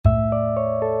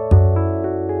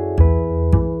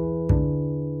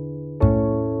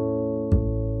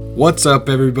What's up,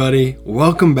 everybody?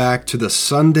 Welcome back to the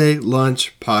Sunday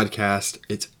Lunch Podcast.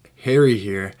 It's Harry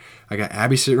here. I got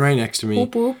Abby sitting right next to me.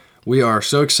 Whoop, whoop. We are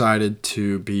so excited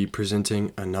to be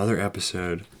presenting another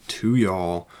episode to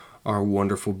y'all, our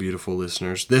wonderful, beautiful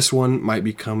listeners. This one might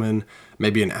be coming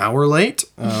maybe an hour late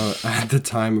at the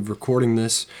time of recording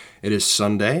this. It is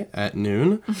Sunday at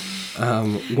noon. So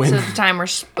the time we're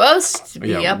supposed to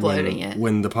be uploading it.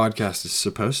 When the podcast is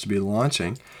supposed to be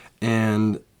launching.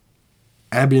 And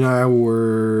Abby and I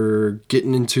were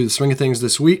getting into the swing of things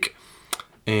this week.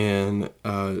 And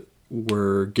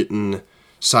we're getting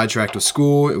sidetracked with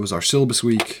school. It was our syllabus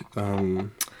week.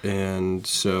 And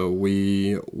so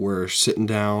we were sitting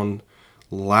down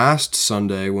last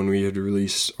Sunday when we had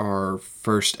released our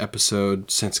first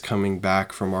episode since coming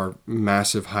back from our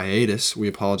massive hiatus. We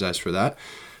apologize for that.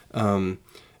 And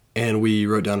we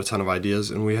wrote down a ton of ideas,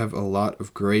 and we have a lot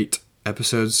of great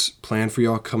episodes planned for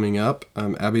y'all coming up.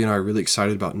 Abby and I are really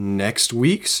excited about next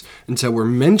week's, and so we're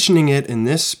mentioning it in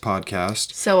this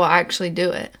podcast. So we'll actually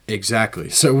do it. Exactly.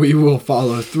 So we will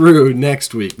follow through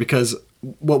next week, because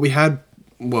what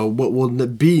will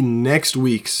be next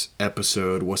week's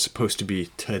episode was supposed to be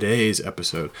today's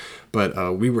episode,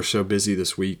 but we were so busy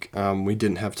this week, we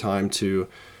didn't have time to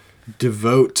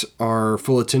devote our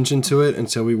full attention to it, and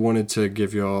so we wanted to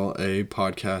give y'all a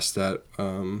podcast that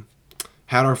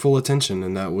had our full attention,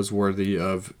 and that was worthy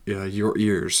of your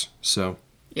ears. So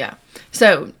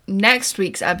next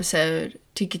week's episode,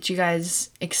 to get you guys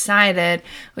excited,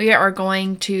 we are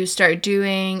going to start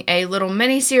doing a little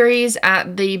mini-series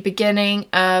at the beginning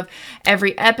of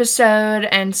every episode.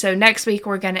 And so next week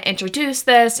we're going to introduce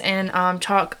this and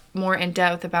talk more in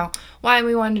depth about why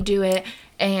we want to do it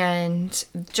and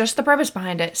just the purpose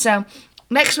behind it. So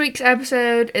next week's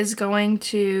episode is going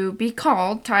to be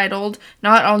titled,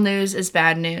 Not All News is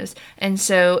Bad News. And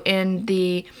so in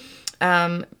the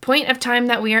point of time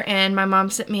that we are in, my mom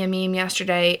sent me a meme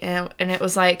yesterday, and it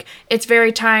was like, it's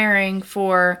very tiring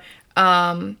for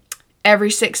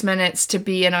every 6 minutes to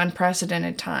be an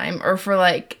unprecedented time, or for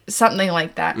like something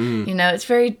like that. You know, it's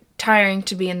very tiring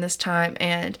to be in this time,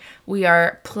 and we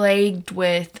are plagued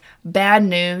with bad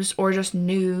news or just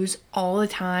news all the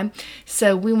time.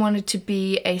 So we wanted to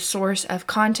be a source of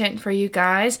content for you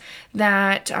guys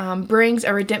that brings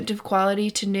a redemptive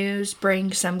quality to news,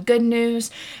 brings some good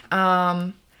news,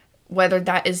 whether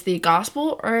that is the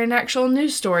gospel or an actual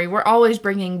news story. We're always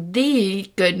bringing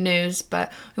the good news,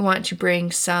 but we want to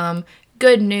bring some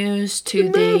good news to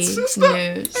the news.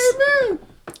 Amen.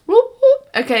 Whoop, whoop.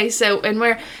 Okay, so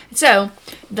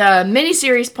the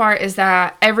mini-series part is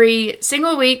that every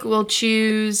single week we'll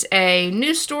choose a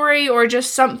news story or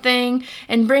just something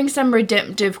and bring some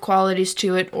redemptive qualities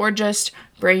to it, or just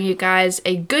bring you guys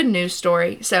a good news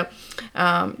story. So,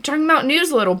 talking about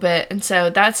news a little bit, and so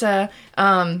that's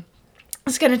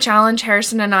it's going to challenge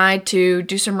Harrison and I to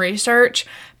do some research,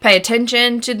 pay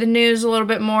attention to the news a little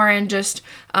bit more, and just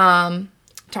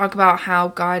talk about how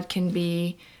God can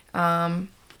be in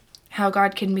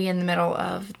the middle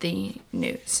of the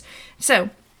news. So,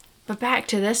 but back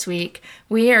to this week,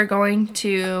 we are going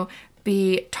to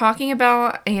be talking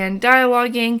about and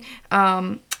dialoguing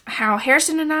how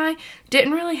Harrison and I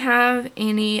didn't really have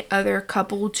any other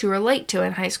couple to relate to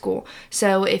in high school.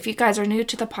 So if you guys are new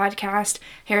to the podcast,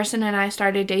 Harrison and I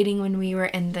started dating when we were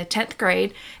in the 10th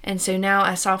grade. And so now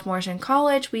as sophomores in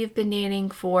college, we've been dating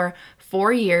for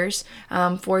 4 years,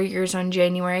 4 years on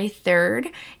January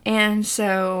 3rd. And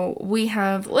so we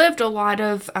have lived a lot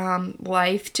of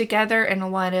life together and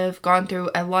gone through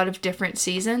a lot of different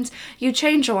seasons. You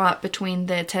change a lot between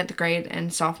the 10th grade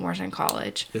and sophomores in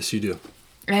college. Yes, you do.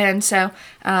 And so,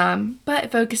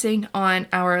 but focusing on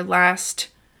our last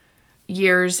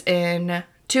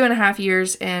 2.5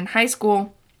 years in high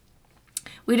school,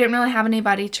 we didn't really have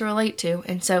anybody to relate to.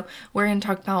 And so we're going to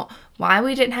talk about why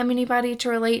we didn't have anybody to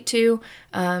relate to,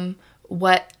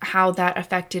 how that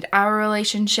affected our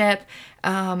relationship,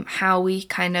 how we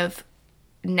kind of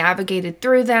navigated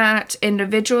through that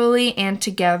individually and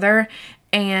together,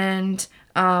 and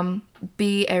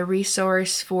be a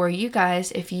resource for you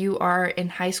guys if you are in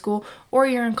high school or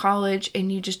you're in college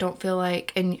and you just don't feel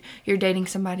like, and you're dating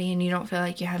somebody and you don't feel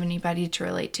like you have anybody to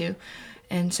relate to.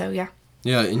 And so, yeah.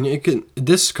 Yeah, and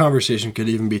this conversation could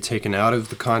even be taken out of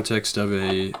the context of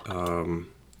a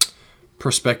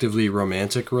prospectively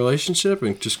romantic relationship,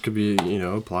 and just could be,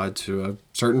 applied to a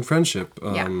certain friendship.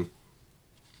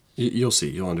 You'll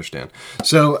see, you'll understand.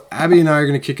 So Abby and I are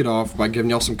going to kick it off by giving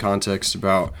y'all some context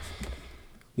about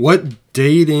what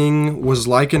dating was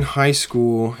like in high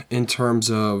school in terms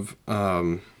of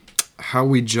how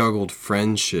we juggled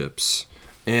friendships.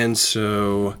 And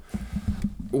so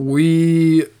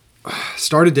we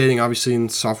started dating obviously in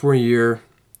sophomore year,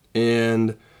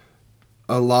 and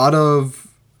a lot of,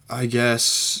 I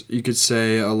guess you could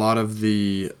say, a lot of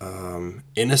the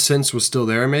innocence was still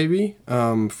there, maybe,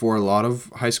 for a lot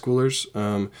of high schoolers.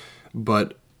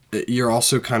 But you're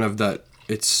also kind of that,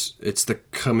 it's the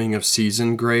coming of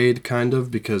season grade, kind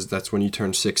of, because that's when you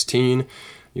turn 16.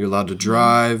 You're allowed to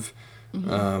drive,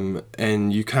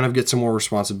 and you kind of get some more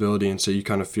responsibility, and so you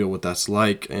kind of feel what that's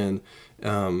like, and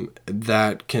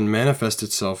that can manifest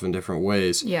itself in different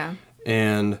ways. Yeah.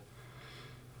 And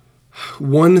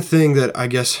one thing that I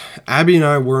guess Abby and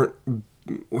I weren't,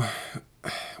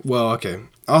 well, okay,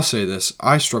 I'll say this.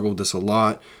 I struggled with this a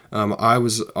lot. I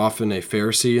was often a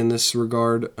Pharisee in this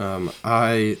regard.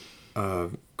 I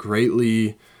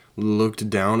greatly looked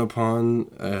down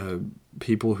upon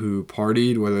people who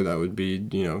partied, whether that would be,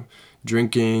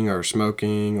 drinking or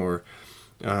smoking, or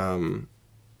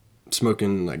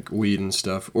smoking like weed and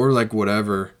stuff, or like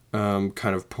whatever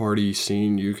kind of party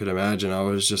scene you could imagine. I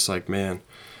was just like, man,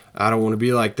 I don't want to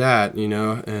be like that,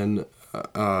 and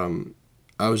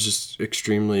I was just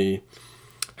extremely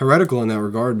heretical in that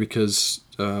regard, because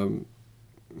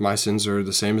my sins are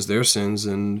the same as their sins,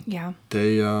 and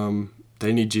they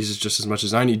need Jesus just as much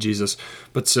as I need Jesus.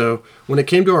 But so when it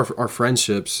came to our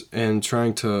friendships and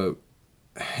trying to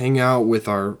hang out with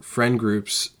our friend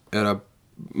groups at a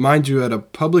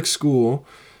public school,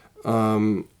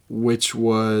 which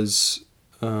was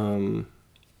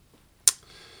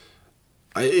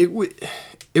it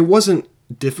wasn't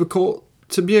difficult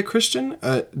to be a Christian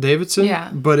at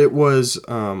Davidson, but it was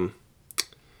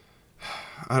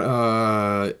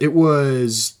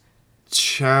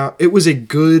it was a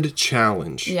good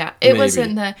challenge. Yeah, it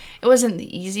wasn't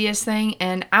the easiest thing,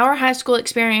 and our high school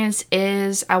experience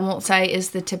is, I won't say is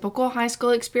the typical high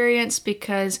school experience,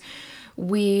 because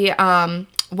we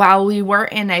while we were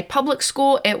in a public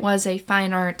school, it was a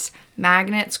fine arts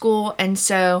magnet school, and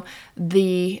so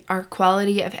our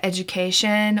quality of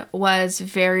education was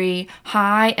very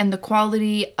high, and the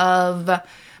quality of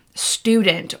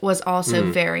student was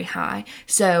also very high.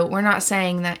 So we're not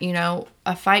saying that,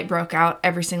 a fight broke out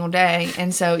every single day,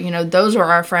 and so, those were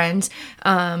our friends,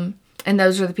 and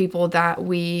those are the people that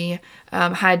we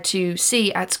had to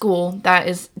see at school. That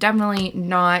is definitely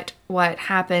not what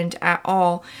happened at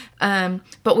all.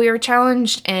 But we were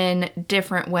challenged in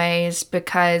different ways,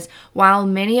 because while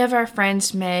many of our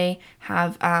friends may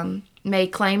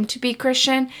claim to be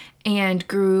Christian and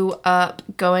grew up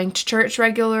going to church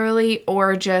regularly,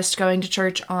 or just going to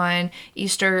church on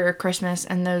Easter or Christmas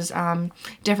and those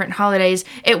different holidays,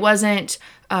 it wasn't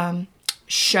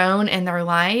shown in their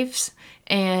lives.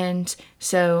 And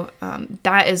so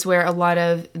that is where a lot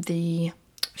of the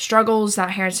struggles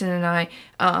that Harrison and I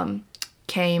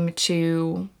came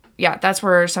to, that's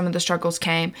where some of the struggles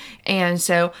came. And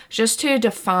so just to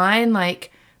define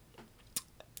like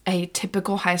a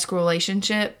typical high school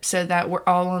relationship so that we're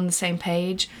all on the same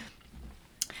page,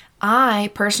 I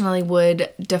personally would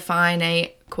define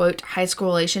a quote high school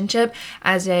relationship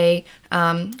as a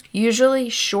usually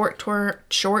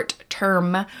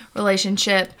short-term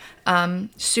relationship,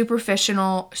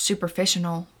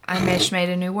 superficial. I just made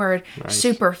a new word. Nice.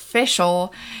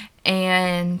 Superficial,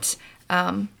 and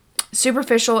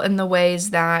superficial in the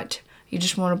ways that you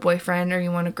just want a boyfriend or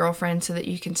you want a girlfriend, so that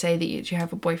you can say that you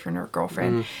have a boyfriend or a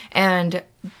girlfriend. And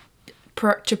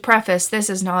to preface, this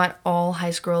is not all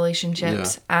high school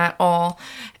relationships at all.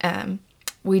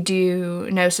 We do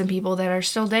know some people that are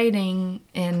still dating,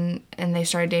 and they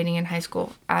started dating in high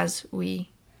school, as we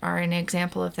are an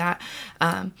example of that.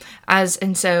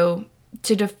 So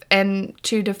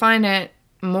to define it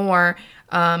more,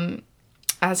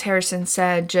 as Harrison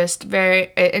said, just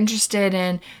very interested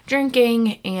in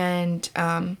drinking, and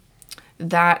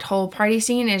that whole party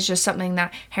scene is just something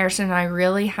that Harrison and I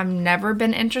really have never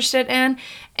been interested in.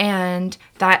 And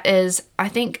that is, I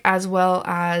think, as well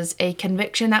as a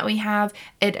conviction that we have,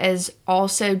 it is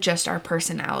also just our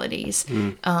personalities.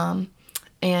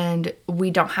 And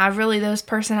we don't have really those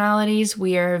personalities.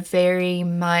 We are very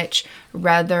much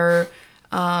rather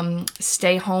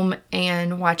stay home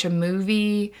and watch a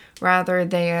movie rather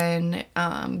than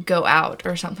go out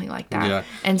or something like that. Yeah.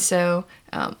 And so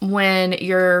when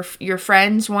your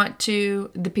friends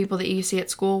the people that you see at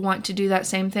school want to do that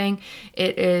same thing,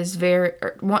 it is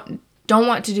don't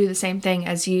want to do the same thing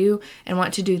as you and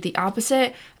want to do the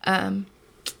opposite,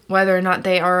 whether or not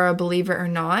they are a believer or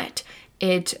not.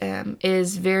 It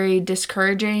is very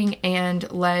discouraging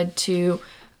and led to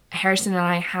Harrison and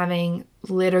I having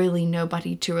literally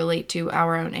nobody to relate to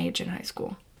our own age in high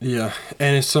school. Yeah,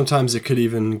 and sometimes it could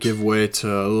even give way to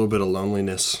a little bit of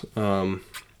loneliness.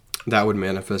 That would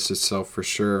manifest itself for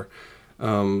sure.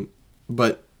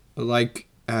 But like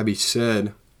Abby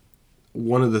said,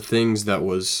 one of the things that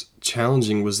was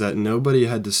challenging was that nobody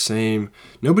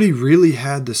really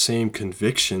had the same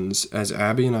convictions as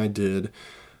Abby and I did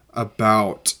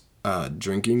about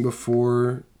drinking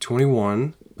before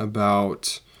 21,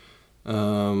 about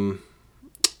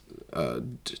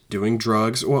doing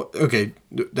drugs. Well, okay,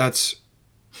 that's...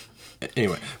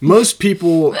 Anyway, most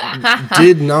people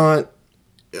did not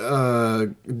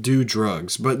do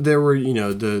drugs, but there were,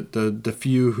 the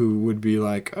few who would be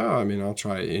like, oh, I mean, I'll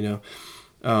try it,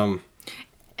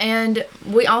 And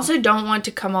we also don't want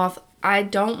to come off... I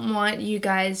don't want you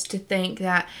guys to think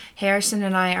that Harrison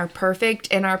and I are perfect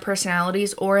in our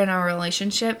personalities or in our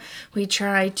relationship. We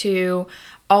try to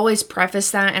always preface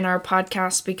that in our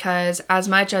podcast, because as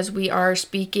much as we are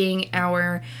speaking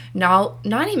our not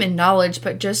even knowledge,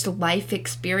 but just life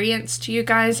experience to you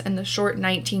guys in the short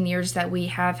 19 years that we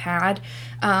have had,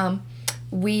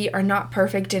 we are not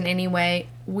perfect in any way.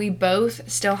 We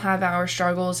both still have our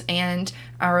struggles and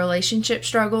our relationship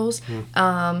struggles,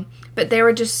 but they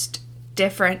were just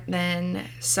different than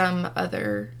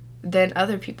other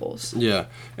people's. Yeah.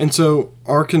 And so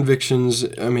our convictions,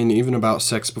 I mean, even about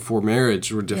sex before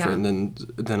marriage, were different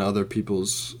than other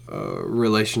people's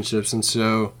relationships. And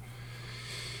so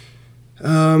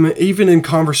even in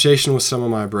conversation with some of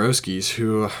my broskies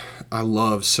who I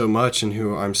love so much and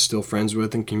who I'm still friends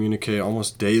with and communicate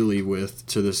almost daily with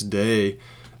to this day,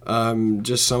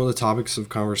 just some of the topics of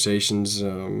conversations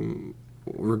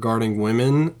regarding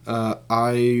women,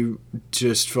 I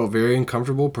just felt very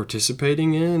uncomfortable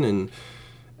participating in,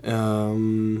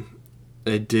 and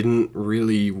I didn't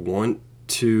really want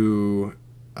to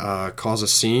cause a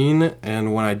scene.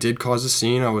 And when I did cause a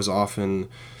scene, I was often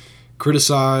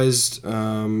criticized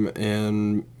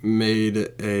and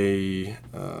made a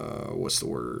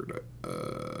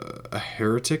a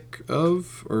heretic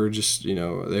of, or just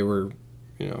they were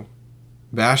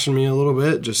bashing me a little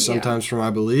bit, just sometimes for my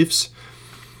beliefs.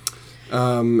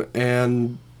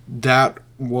 And that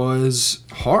was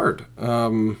hard,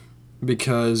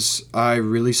 because I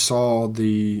really saw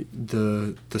the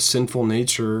sinful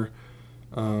nature,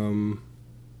 of,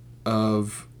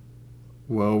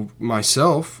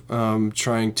 myself,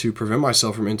 trying to prevent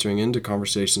myself from entering into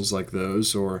conversations like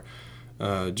those, or,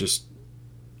 just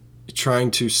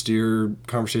trying to steer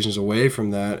conversations away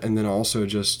from that. And then also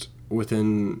just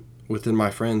within my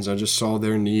friends, I just saw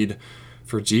their need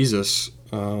for Jesus,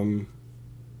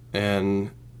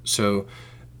 and so,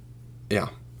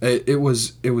 it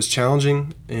was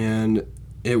challenging, and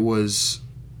it was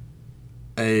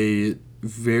a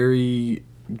very,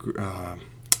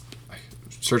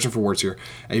 searching for words here,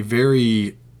 a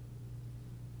very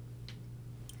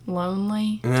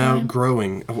lonely. No,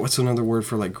 growing. What's another word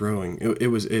for like growing?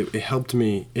 It helped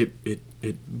me.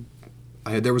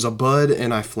 There was a bud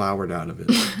and I flowered out of it.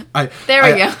 There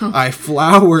we go. I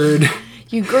flowered.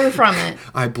 You grew from it.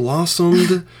 I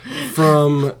blossomed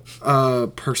from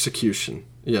persecution.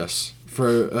 Yes,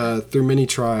 through many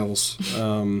trials.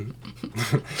 When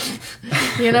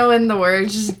the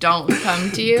words just don't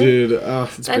come to you, dude.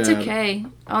 That's bad. Okay.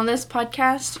 On this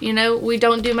podcast, we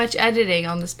don't do much editing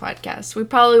on this podcast. We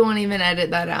probably won't even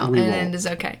edit that out, it is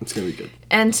okay. It's gonna be good.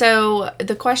 And so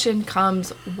the question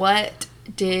comes: what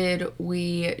did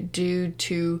we do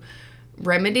to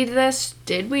remedy this?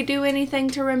 Did we do anything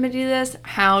to remedy this?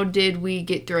 How did we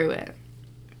get through it?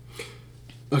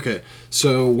 Okay,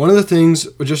 so one of the things,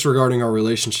 just regarding our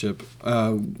relationship,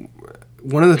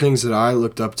 one of the things that I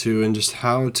looked up to, and just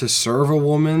how to serve a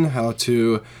woman, how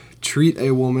to treat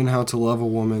a woman, how to love a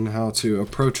woman, how to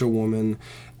approach a woman,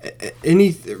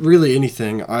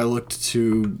 anything, I looked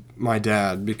to my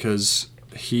dad, because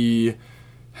he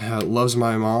loves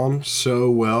my mom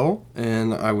so well,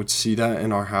 and I would see that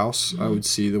in our house. I would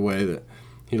see the way that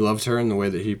he loved her, and the way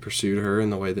that he pursued her,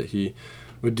 and the way that he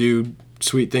would do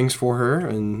sweet things for her.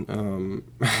 And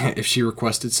if she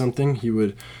requested something, he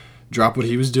would drop what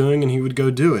he was doing and he would go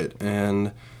do it.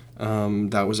 And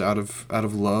that was out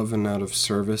of love and out of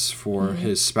service for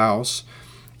his spouse.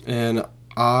 And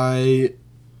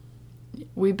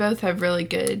we both have really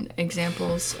good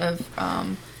examples of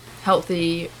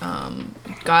healthy,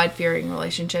 God-fearing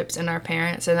relationships in our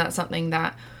parents, and that's something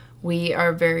that we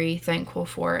are very thankful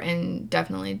for and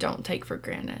definitely don't take for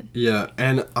granted. Yeah,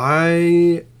 and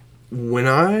when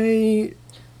I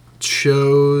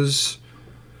chose...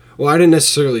 Well, I didn't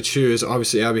necessarily choose.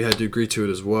 Obviously, Abby had to agree to it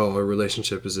as well. Our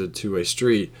relationship is a two-way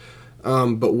street.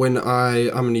 But when I'm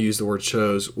going to use the word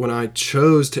chose. When I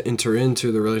chose to enter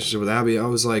into the relationship with Abby, I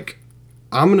was like,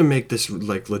 I'm going to make this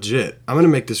like legit. I'm going to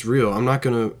make this real.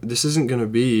 This isn't going to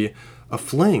be a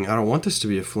fling. I don't want this to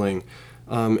be a fling.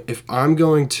 If I'm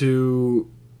going to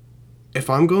if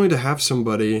I'm going to have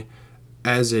somebody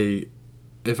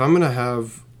if I'm going to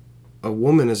have a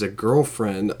woman as a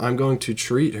girlfriend, I'm going to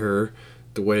treat her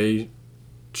the way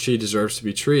she deserves to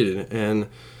be treated. And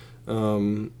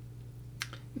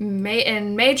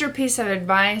major piece of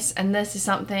advice, and this is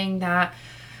something that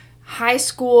high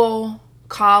school,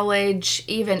 college,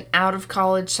 even out of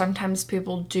college, sometimes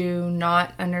people do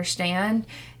not understand.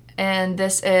 And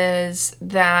this is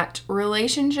that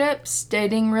relationships,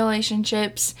 dating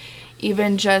relationships,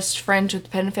 even just friends with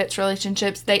benefits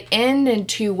relationships, they end in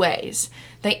two ways.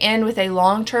 They end with a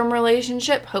long-term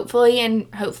relationship,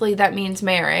 hopefully that means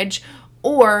marriage,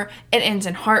 or it ends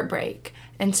in heartbreak.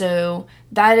 And so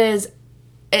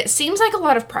it seems like a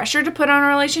lot of pressure to put on a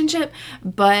relationship,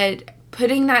 but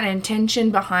putting that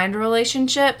intention behind a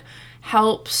relationship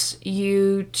helps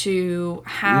you to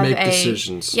have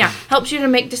decisions. Yeah, helps you to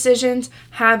make decisions,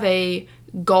 have a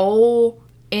goal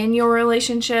in your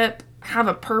relationship, have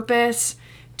a purpose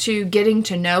to getting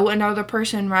to know another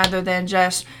person rather than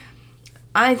just,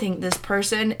 I think this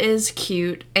person is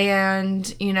cute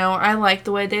and, I like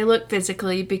the way they look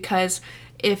physically, because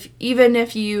even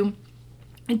if you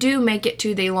do make it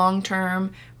to the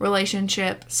long-term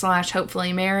relationship /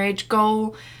 hopefully marriage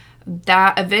goal,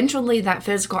 that eventually that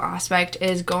physical aspect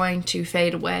is going to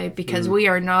fade away, because we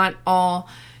are not all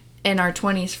in our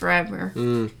 20s forever.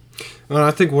 Well, I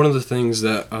think one of the things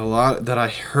that I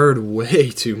heard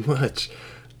way too much,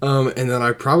 and that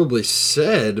I probably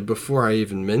said before I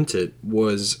even meant it,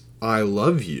 was "I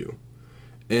love you,"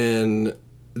 and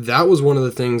that was one of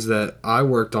the things that I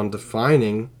worked on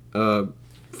defining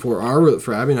for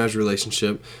Abby and I's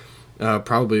relationship,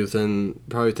 probably within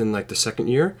like the second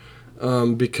year,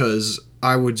 because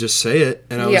I would just say it,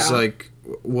 and I was like,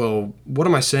 well, what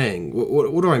am I saying?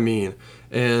 What do I mean?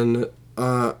 And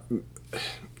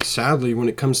sadly, when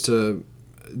it comes to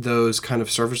those kind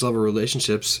of surface level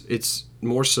relationships, it's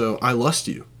more so, I lust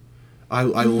you. I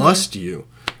lust you.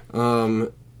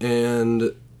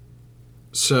 And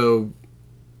so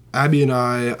Abby and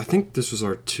I think this was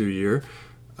our 2 year.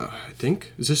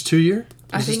 Is this 2 year?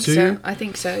 I think so. I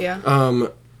think so, yeah.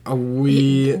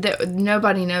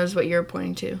 Nobody knows what you're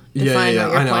pointing to. Define what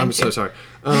you're I know. I'm so sorry.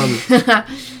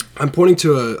 I'm pointing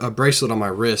to a bracelet on my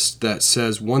wrist that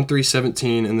says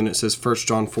 1-3-17, and then it says 1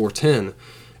 John 4:10.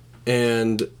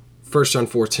 And 1 John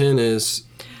 4:10 is,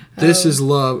 this is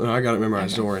love. And I got it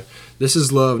memorized, don't worry. This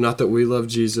is love, not that we loved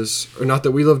Jesus, or not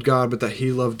that we loved God, but that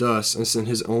he loved us and sent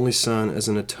his only son as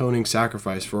an atoning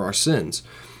sacrifice for our sins.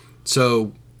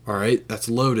 So, all right, that's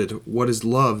loaded. What is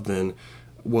love then?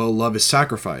 Well, love is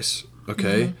sacrifice,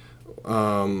 okay?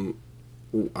 Mm-hmm.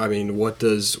 I mean, what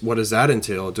does that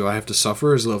entail? Do I have to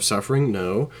suffer? Is love suffering?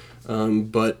 No.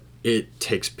 But it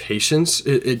takes patience.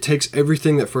 It takes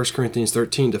everything that 1 Corinthians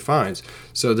 13 defines.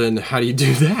 So then how do you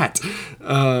do that?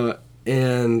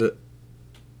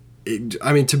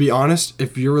 To be honest,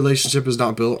 if your relationship is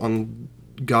not built on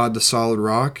God, the solid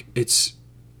rock,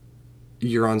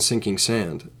 you're on sinking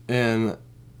sand. And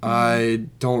I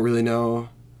don't really know.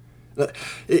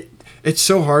 It's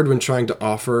so hard when trying to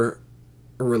offer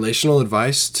relational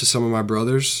advice to some of my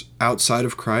brothers outside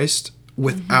of Christ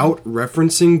without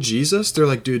referencing Jesus. They're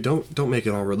like, dude, don't make it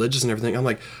all religious and everything. I'm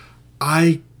like,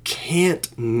 I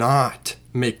can't not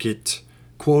make it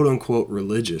quote unquote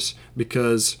religious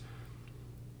because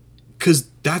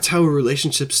that's how a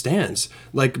relationship stands.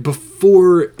 Like,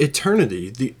 before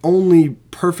eternity, the only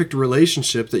perfect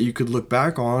relationship that you could look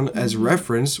back on as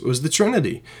reference was the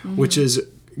Trinity, which is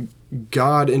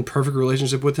God in perfect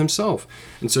relationship with himself.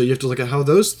 And so you have to look at how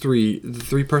the three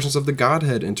persons of the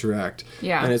Godhead interact.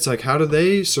 Yeah. And it's like, how do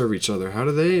they serve each other? How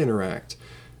do they interact?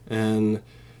 And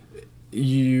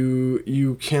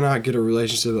you cannot get a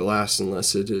relationship that lasts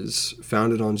unless it is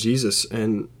founded on Jesus.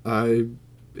 And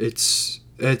it's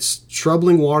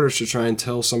troubling waters to try and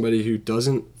tell somebody who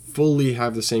doesn't fully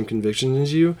have the same convictions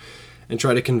as you and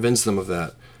try to convince them of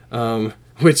that.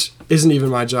 Which isn't even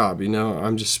my job,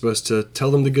 I'm just supposed to tell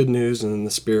them the good news, and then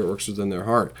the Spirit works within their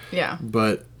heart. Yeah.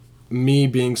 But me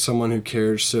being someone who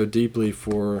cares so deeply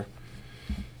for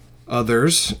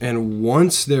others and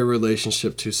wants their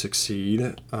relationship to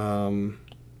succeed, I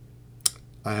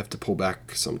have to pull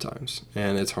back sometimes,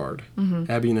 and it's hard. Mm-hmm.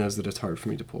 Abby knows that it's hard for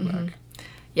me to pull back.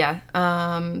 Yeah,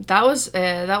 that was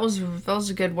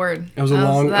a good word. It was a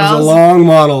long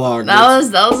monologue. That was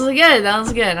good. That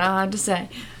was good. I have to say.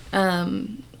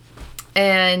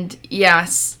 And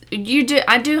yes,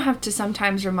 I do have to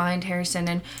sometimes remind Harrison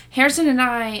and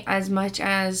I, as much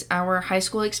as our high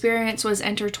school experience was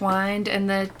intertwined in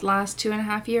the last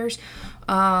 2.5 years,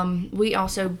 we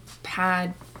also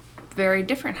had very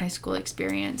different high school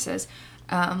experiences.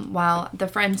 while the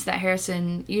friends that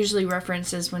Harrison usually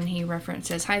references when he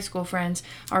references high school friends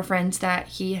are friends that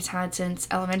he has had since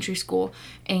elementary school.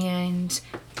 And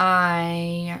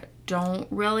I don't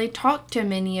really talk to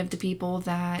many of the people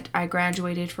that I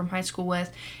graduated from high school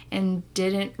with and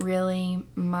didn't really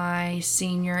my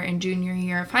senior and junior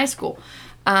year of high school.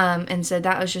 And so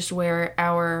that was just where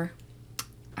our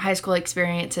high school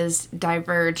experiences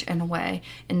diverge in a way,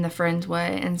 in the friends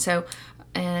way.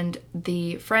 And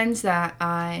the friends that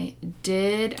I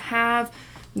did have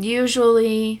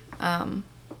usually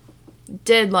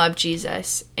did love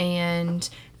Jesus, and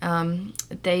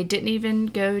they didn't even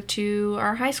go to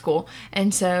our high school.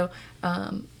 And so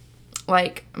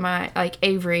like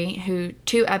Avery, who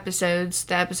 2 episodes,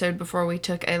 the episode before we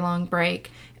took a long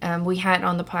break, we had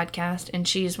on the podcast, and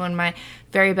she's one of my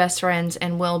very best friends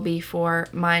and will be for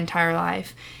my entire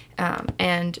life.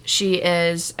 And she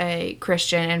is a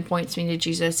Christian and points me to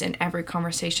Jesus in every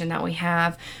conversation that we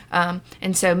have.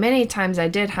 And so many times I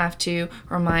did have to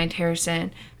remind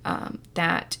Harrison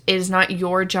that it is not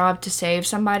your job to save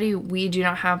somebody. We do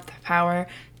not have the power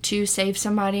to save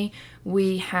somebody.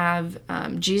 We have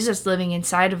Jesus living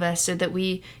inside of us so that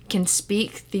we can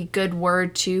speak the good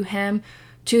word to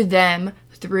them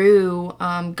through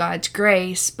God's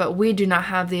grace, but we do not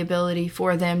have the ability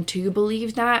for them to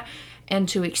believe that and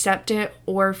to accept it,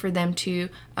 or for them to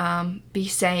be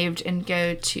saved and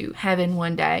go to heaven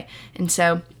one day. And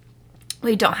so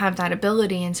we don't have that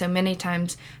ability. And so many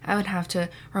times I would have to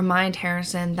remind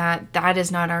Harrison that that is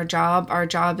not our job. Our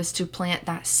job is to plant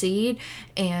that seed,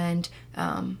 and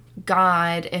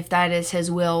God, if that is his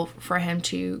will, for him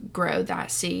to grow that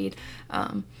seed.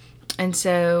 And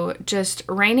so just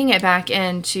reining it back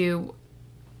into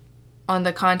on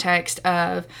the context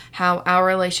of how our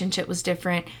relationship was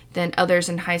different than others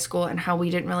in high school and how we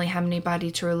didn't really have anybody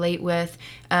to relate with.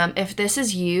 If this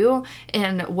is you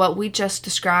and what we just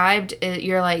described,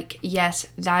 you're like, yes,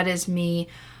 that is me.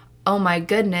 Oh my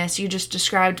goodness, you just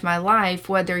described my life.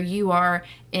 Whether you are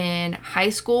in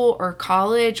high school or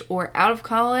college or out of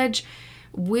college,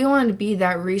 we want to be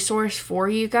that resource for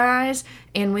you guys,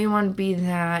 and we want to be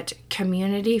that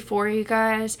community for you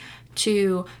guys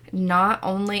to not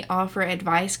only offer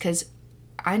advice, because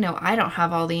I know I don't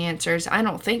have all the answers. I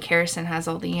don't think Harrison has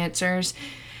all the answers.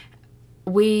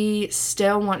 We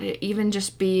still want to even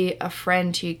just be a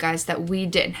friend to you guys that we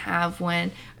didn't have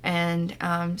when, and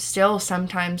still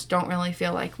sometimes don't really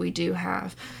feel like we do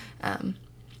have.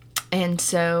 And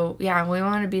so, yeah, we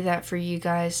want to be that for you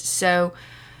guys. So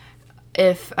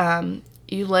if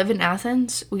you live in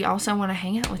Athens, we also want to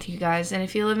hang out with you guys. And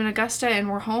if you live in Augusta and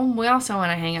we're home, we also want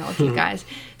to hang out with you guys.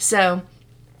 So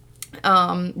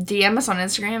DM us on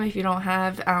Instagram if you don't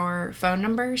have our phone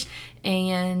numbers,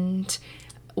 and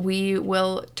we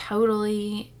will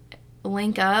totally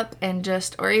link up and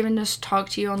or even just talk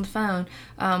to you on the phone.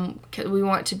 'Cause we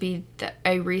want to be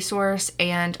a resource,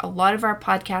 and a lot of our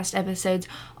podcast episodes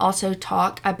also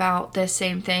talk about this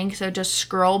same thing. So just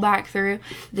scroll back through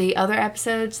the other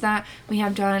episodes that we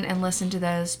have done and listen to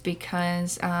those,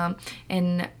 because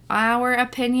in our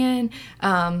opinion,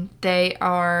 they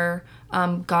are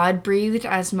God breathed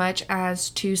as much as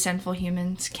 2 sinful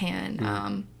humans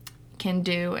can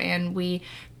do. And we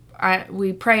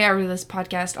pray over this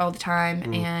podcast all the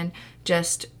time, and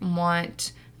just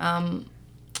want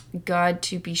God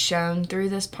to be shown through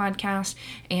this podcast,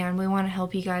 and we want to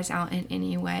help you guys out in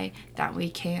any way that we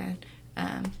can. Do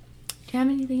you have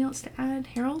anything else to add,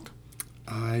 Harold?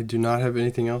 I do not have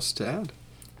anything else to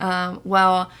add.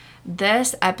 Well,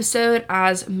 this episode,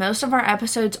 as most of our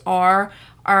episodes are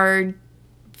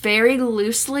very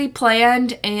loosely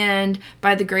planned, and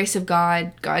by the grace of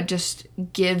God, God just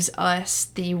gives us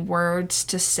the words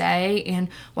to say. And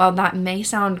while that may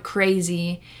sound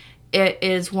crazy, it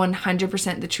is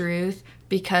 100% the truth,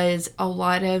 because a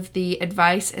lot of the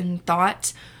advice and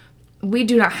thoughts we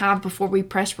do not have before we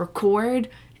press record,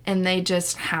 and they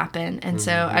just happen. And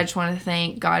so I just want to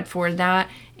thank God for that,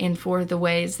 and for the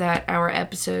ways that our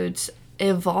episodes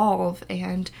evolve,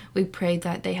 and we pray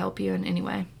that they help you in any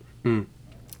way.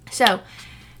 So,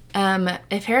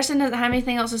 if Harrison doesn't have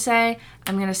anything else to say,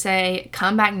 I'm going to say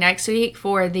come back next week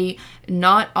for the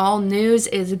Not All News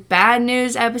is Bad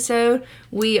News episode.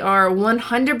 We are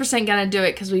 100% going to do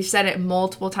it, because we've said it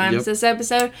multiple times this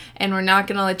episode, and we're not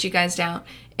going to let you guys down.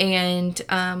 And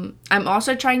I'm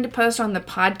also trying to post on the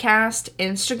podcast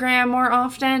Instagram more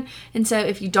often. And so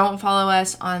if you don't follow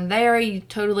us on there, you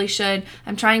totally should.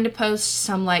 I'm trying to post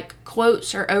some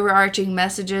quotes or overarching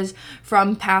messages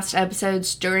from past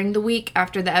episodes during the week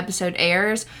after the episode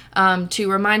airs,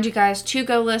 to remind you guys to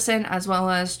go listen, as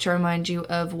well as to remind you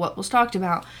of what was talked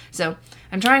about. So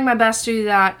I'm trying my best to do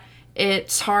that.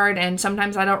 it's hard, and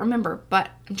sometimes I don't remember, but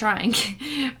I'm trying.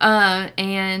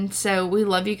 And so we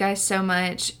love you guys so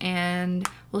much, and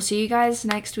we'll see you guys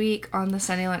next week on the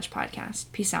Sunday Lunch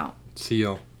Podcast. Peace out. See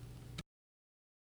y'all.